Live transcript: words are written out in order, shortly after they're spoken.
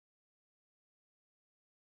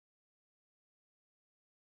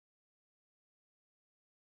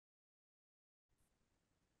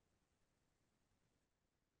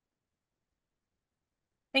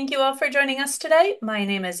Thank you all for joining us today. My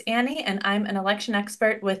name is Annie, and I'm an election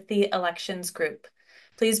expert with the Elections Group.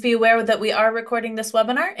 Please be aware that we are recording this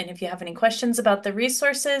webinar, and if you have any questions about the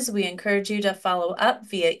resources, we encourage you to follow up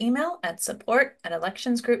via email at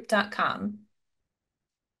support@electionsgroup.com.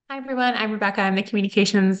 Hi, everyone. I'm Rebecca. I'm the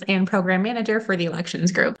Communications and Program Manager for the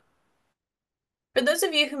Elections Group. For those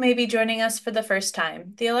of you who may be joining us for the first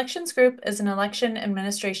time, the Elections Group is an election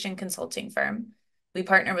administration consulting firm. We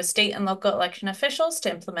partner with state and local election officials to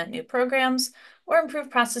implement new programs or improve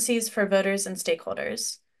processes for voters and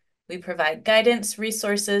stakeholders. We provide guidance,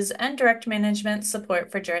 resources, and direct management support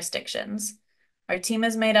for jurisdictions. Our team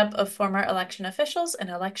is made up of former election officials and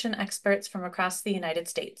election experts from across the United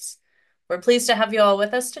States. We're pleased to have you all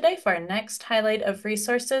with us today for our next highlight of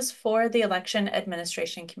resources for the election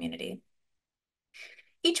administration community.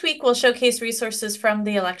 Each week, we'll showcase resources from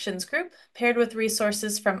the Elections Group paired with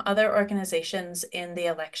resources from other organizations in the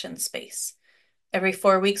election space. Every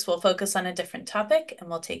 4 weeks, we'll focus on a different topic and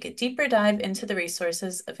we'll take a deeper dive into the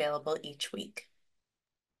resources available each week.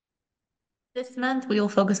 This month, we will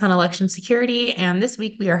focus on election security, and this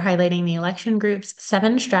week we are highlighting the Election Group's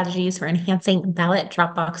 7 strategies for enhancing ballot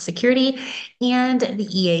drop box security and the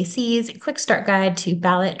EAC's Quick Start Guide to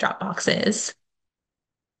Ballot Drop Boxes.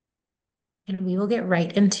 And we will get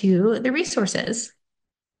right into the resources.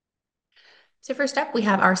 So first up, we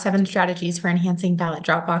have our 7 strategies for enhancing ballot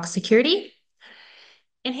drop box security.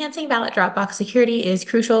 Enhancing ballot drop box security is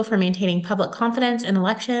crucial for maintaining public confidence in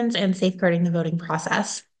elections and safeguarding the voting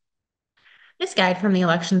process. This guide from the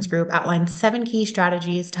Elections Group outlines 7 key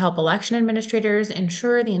strategies to help election administrators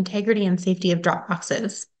ensure the integrity and safety of drop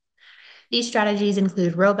boxes. These strategies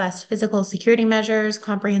include robust physical security measures,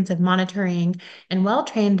 comprehensive monitoring, and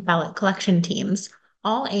well-trained ballot collection teams,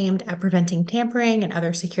 all aimed at preventing tampering and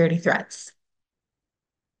other security threats.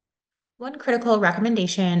 One critical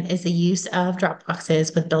recommendation is the use of drop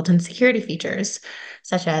boxes with built-in security features,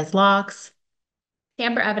 such as locks,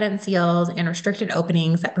 tamper-evident seals, and restricted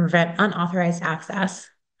openings that prevent unauthorized access.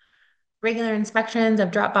 Regular inspections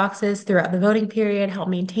of drop boxes throughout the voting period help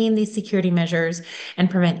maintain these security measures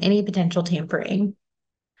and prevent any potential tampering.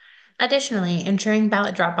 Additionally, ensuring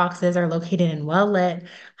ballot drop boxes are located in well-lit,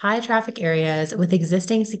 high-traffic areas with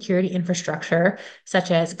existing security infrastructure,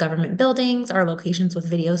 such as government buildings or locations with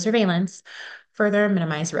video surveillance, further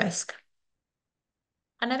minimize risk.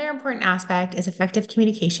 Another important aspect is effective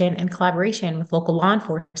communication and collaboration with local law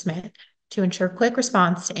enforcement to ensure quick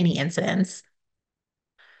response to any incidents.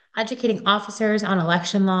 Educating officers on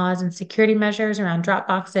election laws and security measures around drop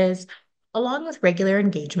boxes, along with regular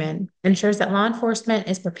engagement, ensures that law enforcement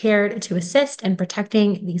is prepared to assist in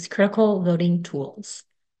protecting these critical voting tools.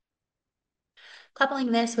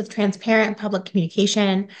 Coupling this with transparent public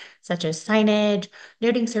communication, such as signage,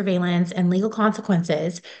 noting surveillance, and legal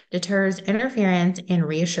consequences, deters interference and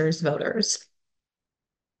reassures voters.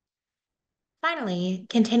 Finally,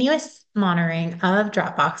 continuous monitoring of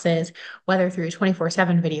drop boxes, whether through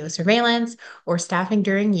 24/7 video surveillance or staffing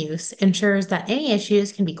during use, ensures that any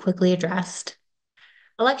issues can be quickly addressed.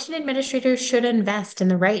 Election administrators should invest in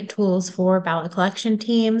the right tools for ballot collection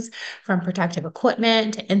teams, from protective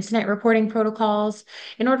equipment to incident reporting protocols,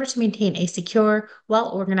 in order to maintain a secure,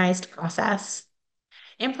 well-organized process.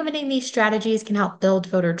 Implementing these strategies can help build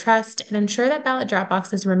voter trust and ensure that ballot drop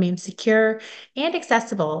boxes remain secure and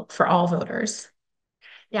accessible for all voters.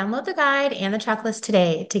 Download the guide and the checklist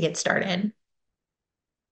today to get started.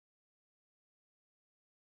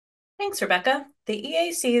 Thanks, Rebecca. The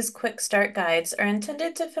EAC's Quick Start Guides are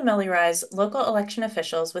intended to familiarize local election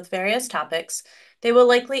officials with various topics they will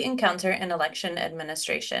likely encounter in election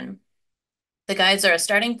administration. The guides are a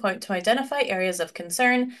starting point to identify areas of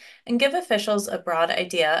concern and give officials a broad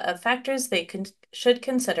idea of factors they should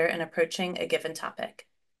consider in approaching a given topic.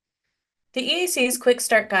 The EAC's Quick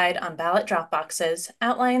Start Guide on ballot drop boxes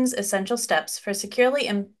outlines essential steps for securely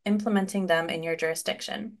implementing them in your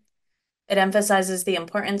jurisdiction. It emphasizes the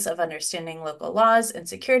importance of understanding local laws and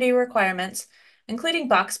security requirements, including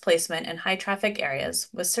box placement in high-traffic areas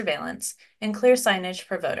with surveillance and clear signage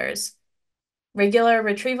for voters. Regular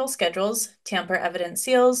retrieval schedules, tamper-evident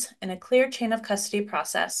seals, and a clear chain of custody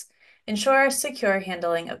process ensure secure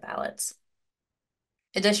handling of ballots.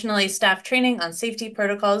 Additionally, staff training on safety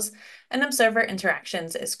protocols and observer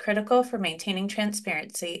interactions is critical for maintaining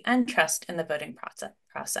transparency and trust in the voting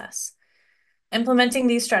process. Implementing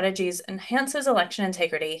these strategies enhances election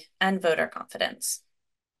integrity and voter confidence.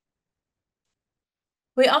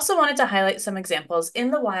 We also wanted to highlight some examples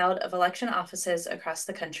in the wild of election offices across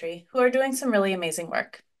the country who are doing some really amazing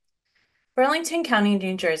work. Burlington County,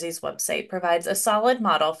 New Jersey's website provides a solid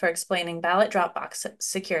model for explaining ballot drop box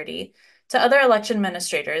security to other election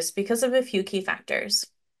administrators because of a few key factors.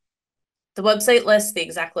 The website lists the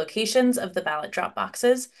exact locations of the ballot drop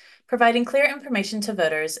boxes, providing clear information to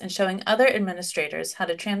voters and showing other administrators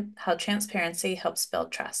how transparency helps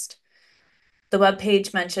build trust. The web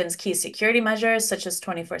page mentions key security measures such as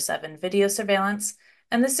 24/7 video surveillance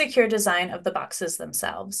and the secure design of the boxes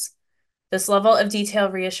themselves. This level of detail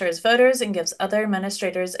reassures voters and gives other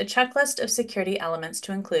administrators a checklist of security elements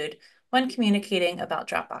to include when communicating about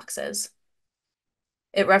drop boxes.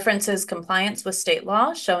 It references compliance with state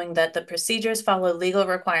law, showing that the procedures follow legal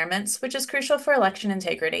requirements, which is crucial for election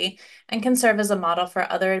integrity and can serve as a model for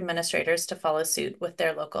other administrators to follow suit with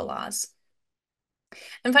their local laws.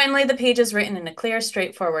 And finally, the page is written in a clear,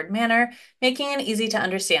 straightforward manner, making it easy to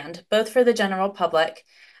understand, both for the general public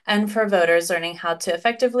and for voters learning how to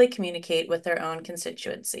effectively communicate with their own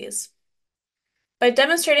constituencies. By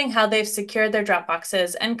demonstrating how they've secured their drop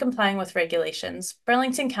boxes and complying with regulations,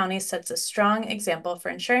 Burlington County sets a strong example for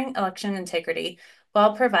ensuring election integrity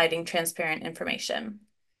while providing transparent information.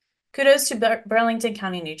 Kudos to Burlington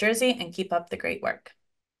County, New Jersey, and keep up the great work.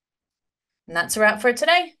 And that's a wrap for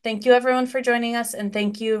today. Thank you everyone for joining us, and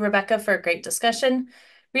thank you, Rebecca, for a great discussion.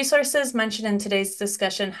 Resources mentioned in today's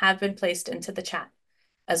discussion have been placed into the chat.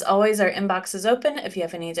 As always, our inbox is open. If you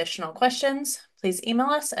have any additional questions, please email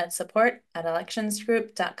us at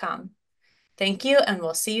support@electionsgroup.com. Thank you, and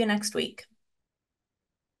we'll see you next week.